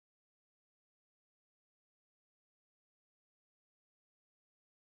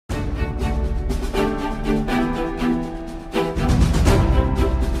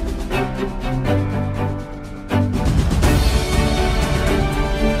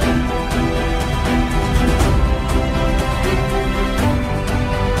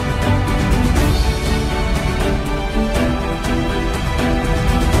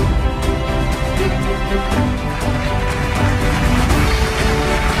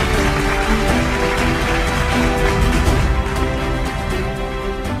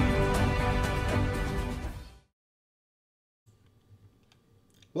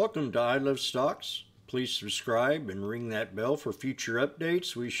Welcome to I Love Stocks. Please subscribe and ring that bell for future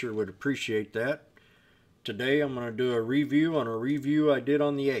updates. We sure would appreciate that. Today I'm going to do a review on a review I did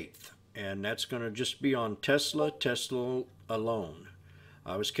on the 8th, and that's going to just be on Tesla alone.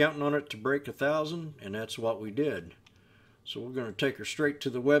 I was counting on it to break 1,000, and that's what we did. So we're going to take her straight to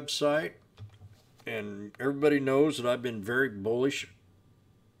the website, and everybody knows that I've been very bullish.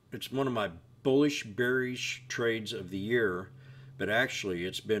 It's one of my bullish bearish trades of the year, but actually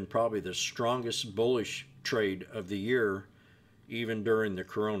it's been probably the strongest bullish trade of the year, even during the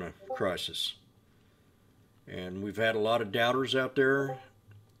corona crisis. And we've had a lot of doubters out there,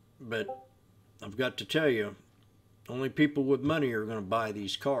 but I've got to tell you, only people with money are going to buy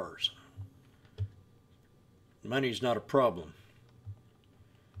these cars. Money's not a problem.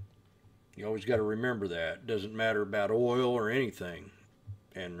 You always got to remember that. It doesn't matter about oil or anything.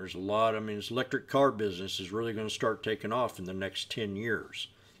 And there's a lot, this electric car business is really going to start taking off in the next 10 years.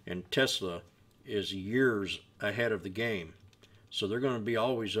 And Tesla is years ahead of the game. So they're going to be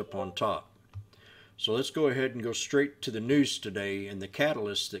always up on top. So let's go ahead and go straight to the news today and the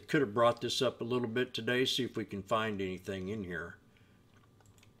catalyst that could have brought this up a little bit today. See if we can find anything in here.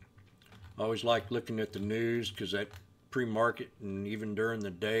 I always like looking at the news because that pre-market and even during the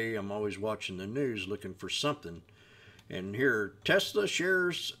day I'm always watching the news looking for something. And here, Tesla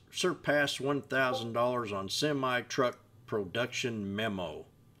shares surpass $1,000 on semi-truck production memo.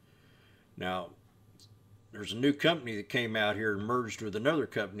 Now, there's a new company that came out here and merged with another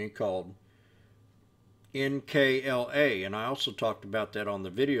company called NKLA, and I also talked about that on the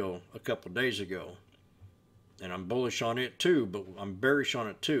video a couple days ago. And I'm bullish on it too, but I'm bearish on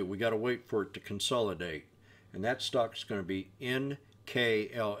it too. We got to wait for it to consolidate. And that stock is going to be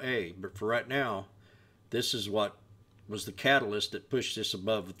NKLA. But for right now, this is what was the catalyst that pushed this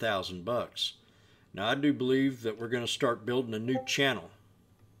above $1,000. Now I do believe that we're going to start building a new channel,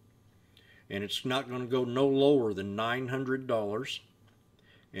 and it's not going to go no lower than $900,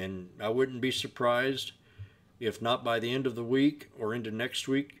 and I wouldn't be surprised if not by the end of the week or into next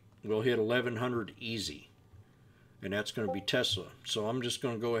week we'll hit 1,100 easy, and that's going to be Tesla. So I'm just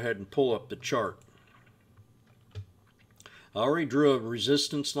going to go ahead and pull up the chart. I already drew a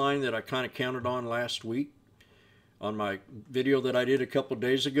resistance line that I kind of counted on last week on my video that I did a couple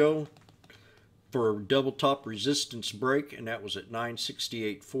days ago for a double top resistance break, and that was at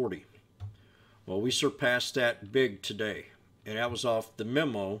 968.40. Well, we surpassed that big today, and that was off the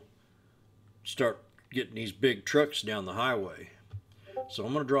memo. Start getting these big trucks down the highway. So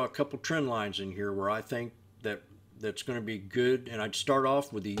I'm going to draw a couple trend lines in here where I think that's going to be good, and I'd start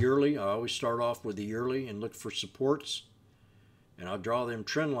off with the yearly. I always start off with the yearly and look for supports, and I'll draw them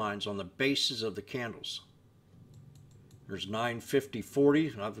trend lines on the bases of the candles. There's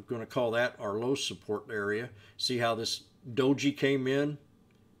 950.40. I'm going to call that our low support area. See how this doji came in?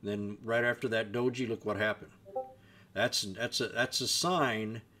 Then right after that doji, look what happened. That's a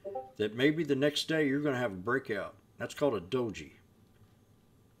sign that maybe the next day you're going to have a breakout. That's called a doji.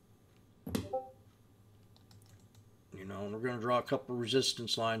 You know, and we're going to draw a couple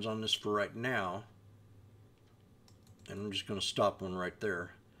resistance lines on this for right now. And I'm just going to stop one right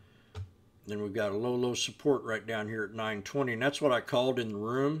there. Then we've got a low support right down here at 920, and that's what I called in the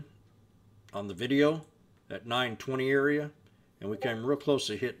room on the video, that 920 area, and we came real close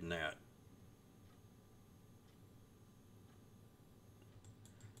to hitting that.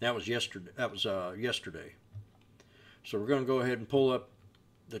 That was yesterday. Yesterday. So we're going to go ahead and pull up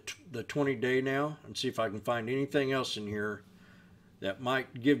the 20-day now and see if I can find anything else in here that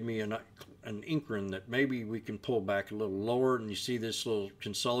might give me an inkling that maybe we can pull back a little lower. And you see this little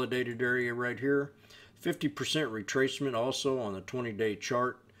consolidated area right here, 50% retracement also on the 20-day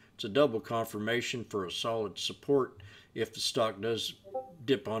chart. It's a double confirmation for a solid support if the stock does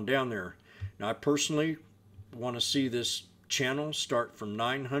dip on down there. Now I personally want to see this channel start from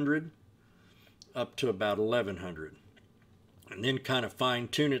 900 up to about 1,100, and then kind of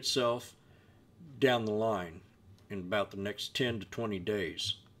fine-tune itself down the line in about the next 10 to 20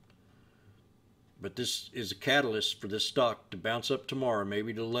 days. But this is a catalyst for this stock to bounce up tomorrow,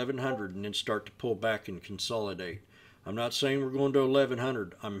 maybe to 1,100, and then start to pull back and consolidate. I'm not saying we're going to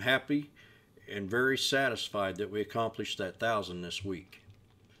 1,100. I'm happy and very satisfied that we accomplished that 1,000 this week.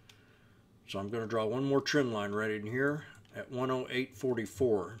 So I'm going to draw one more trend line right in here at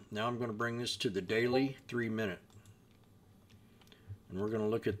 108.44. Now I'm going to bring this to the daily 3-minute. And we're going to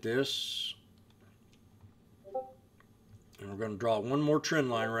look at this. And we're going to draw one more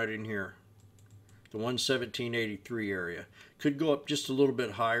trend line right in here. The 117.83 area. Could go up just a little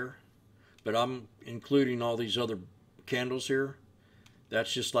bit higher, but I'm including all these other candles here.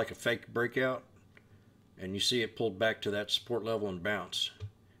 That's just like a fake breakout, and you see it pulled back to that support level and bounce.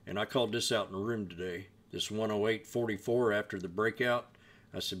 And I called this out in the room today, this 108.44 after the breakout.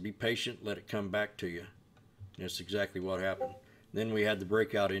 I said, be patient, let it come back to you. And that's exactly what happened. Then we had the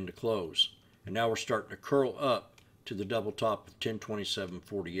breakout into close. And now we're starting to curl up to the double top of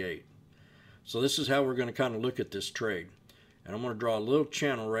 1027.48. So this is how we're going to kind of look at this trade. And I'm going to draw a little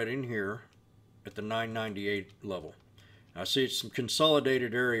channel right in here at the 998 level. I see it's some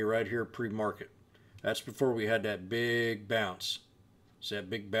consolidated area right here pre-market. That's before we had that big bounce. See that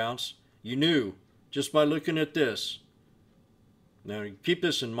big bounce? You knew just by looking at this. Now keep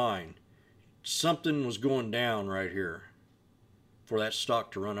this in mind. Something was going down right here for that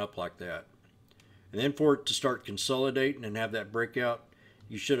stock to run up like that. And then for it to start consolidating and have that breakout,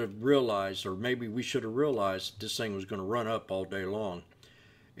 you should have realized, or maybe we should have realized, this thing was going to run up all day long.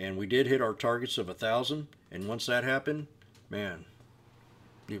 And we did hit our targets of 1,000. And once that happened, man,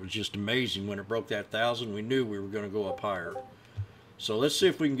 it was just amazing. When it broke that 1,000, we knew we were going to go up higher. So let's see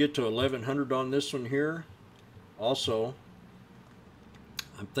if we can get to 1,100 on this one here. Also,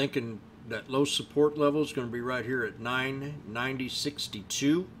 I'm thinking that low support level is going to be right here at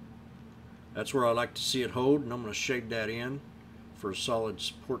 990.62. That's where I like to see it hold, and I'm going to shade that in for a solid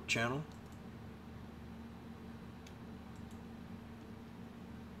support channel.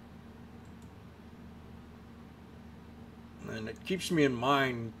 And it keeps me in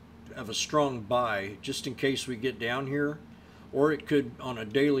mind of a strong buy just in case we get down here, or it could on a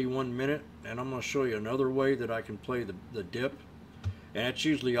daily 1 minute. And I'm going to show you another way that I can play the dip, and that's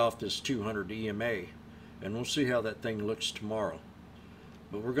usually off this 200 EMA, and we'll see how that thing looks tomorrow.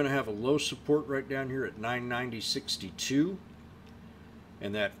 But we're going to have a low support right down here at 990.62,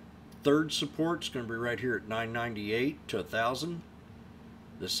 and that third support is going to be right here at 998 to 1,000.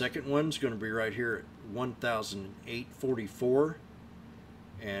 The second one's going to be right here at 1,008.44,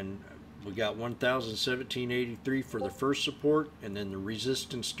 and we got 1,017.83 for the first support, and then the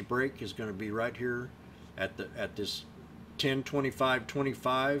resistance to break is going to be right here at this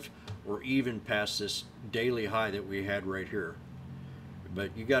 1025.25, or even past this daily high that we had right here.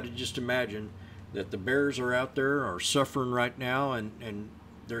 But you got to just imagine that the bears are out there, are suffering right now, and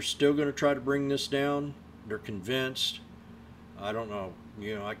they're still going to try to bring this down. They're convinced. I don't know.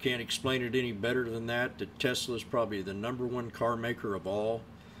 You know, I can't explain it any better than that. That Tesla is probably the #1 car maker of all.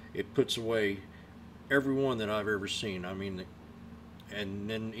 It puts away every one that I've ever seen. I mean, and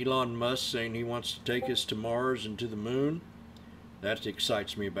then Elon Musk saying he wants to take us to Mars and to the moon. That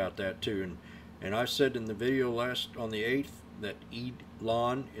excites me about that too. And I said in the video on the 8th that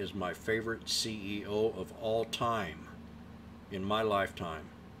Elon is my favorite CEO of all time in my lifetime.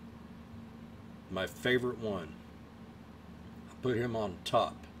 My favorite one. I put him on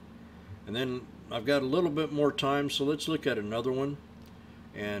top. And then I've got a little bit more time, so let's look at another one.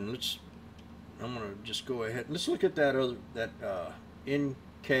 And I'm gonna just go ahead. Let's look at that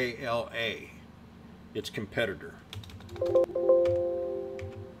NKLA, its competitor.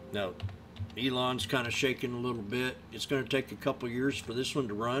 Now, Elon's kind of shaking a little bit. It's going to take a couple years for this one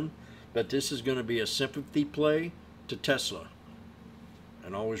to run, but this is going to be a sympathy play to Tesla.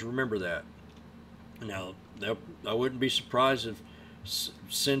 And always remember that. Now, I wouldn't be surprised if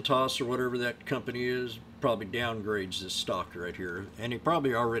Cintas or whatever that company is probably downgrades this stock right here, and they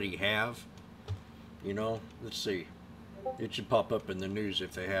probably already have. You know, let's see. It should pop up in the news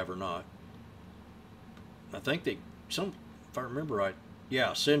if they have or not. I think if I remember right,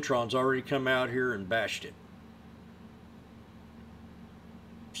 yeah, Centron's already come out here and bashed it.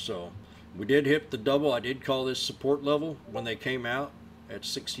 So we did hit the double. I did call this support level when they came out at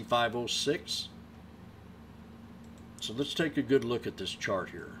 65.06. So let's take a good look at this chart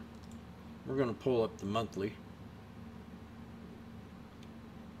here. We're going to pull up the monthly.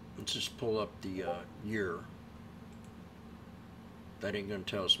 Let's just pull up the year. That ain't going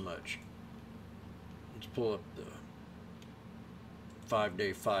to tell us much. Let's pull up the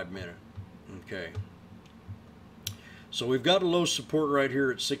 5-day, 5-minute. Okay. So we've got a low support right here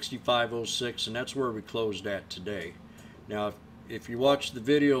at 65.06, and that's where we closed at today. Now, if you watched the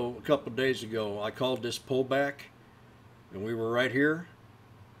video a couple days ago, I called this pullback, and we were right here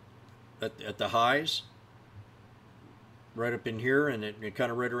at the highs, right up in here, and it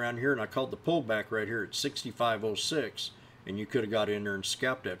kind of right around here, and I called the pullback right here at 65.06, and you could have got in there and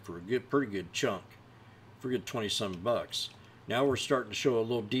scalped that for a pretty good chunk, for a good 20-some bucks. Now we're starting to show a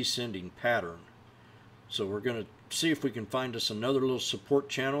little descending pattern. So we're going to see if we can find us another little support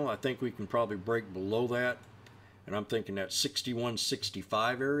channel. I think we can probably break below that. And I'm thinking that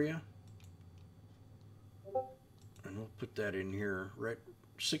 61.65 area. And we'll put that in here, right?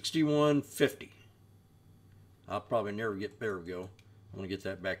 61.50. I'll probably never get there. We go. I'm going to get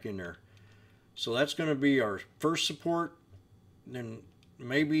that back in there. So that's going to be our first support. Then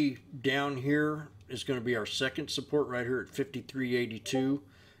maybe down here is going to be our second support right here at 53.82.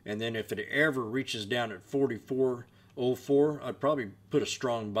 And then if it ever reaches down at 44.04, I'd probably put a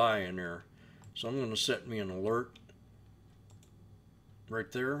strong buy in there. So I'm going to set me an alert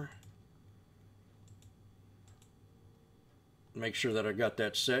right there. Make sure that I got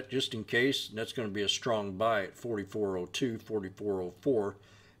that set just in case. That's going to be a strong buy at 44.02, 44.04.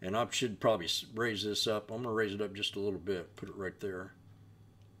 And I should probably raise this up. I'm going to raise it up just a little bit. Put it right there.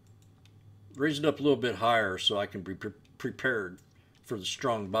 Raise it up a little bit higher so I can be prepared for the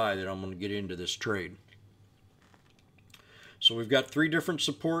strong buy that I'm going to get into this trade. So we've got three different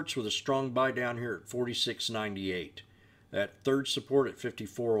supports with a strong buy down here at 46.98. That third support at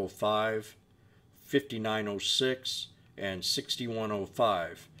 54.05, 59.06, and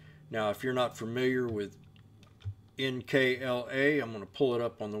 61.05. Now, if you're not familiar with NKLA, I'm going to pull it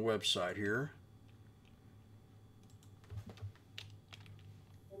up on the website here.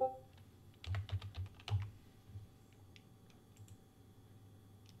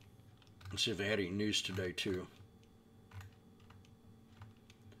 Let's see if they had any news today too.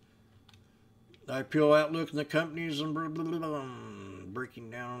 The IPO outlook in the companies and breaking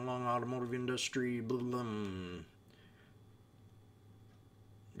down along automotive industry.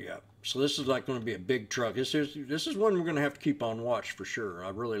 Yeah, so this is like going to be a big truck. This is one we're going to have to keep on watch for sure. I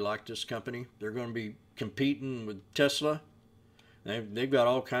really like this company. They're going to be competing with Tesla. They've got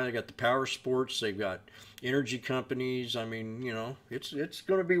all kinds. They got the power sports. They've got energy companies. I mean, you know, it's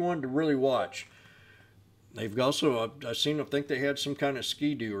going to be one to really watch. They've also, I think they had some kind of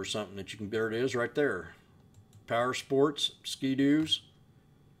ski-doo or something that you can, there it is right there. Power sports, ski-doos.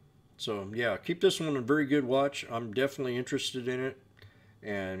 So yeah, keep this one a very good watch. I'm definitely interested in it.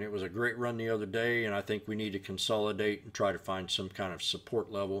 And it was a great run the other day, and I think we need to consolidate and try to find some kind of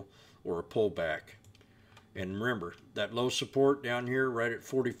support level or a pullback. And remember, that low support down here right at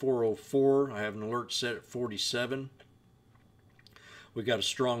 44.04, I have an alert set at 47. We got a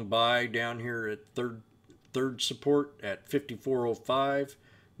strong buy down here at third support at 54.05.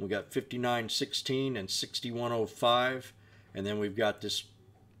 We got 59.16 and 61.05. And then we've got this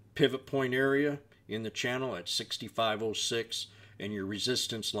pivot point area in the channel at 65.06. And your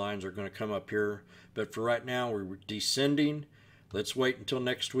resistance lines are going to come up here. But for right now, we're descending. Let's wait until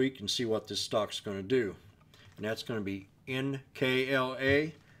next week and see what this stock's going to do. And that's going to be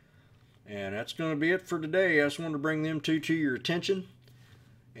NKLA. And that's going to be it for today. I just wanted to bring them two to your attention.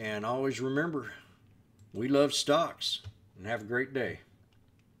 And always remember, we love stocks. And have a great day.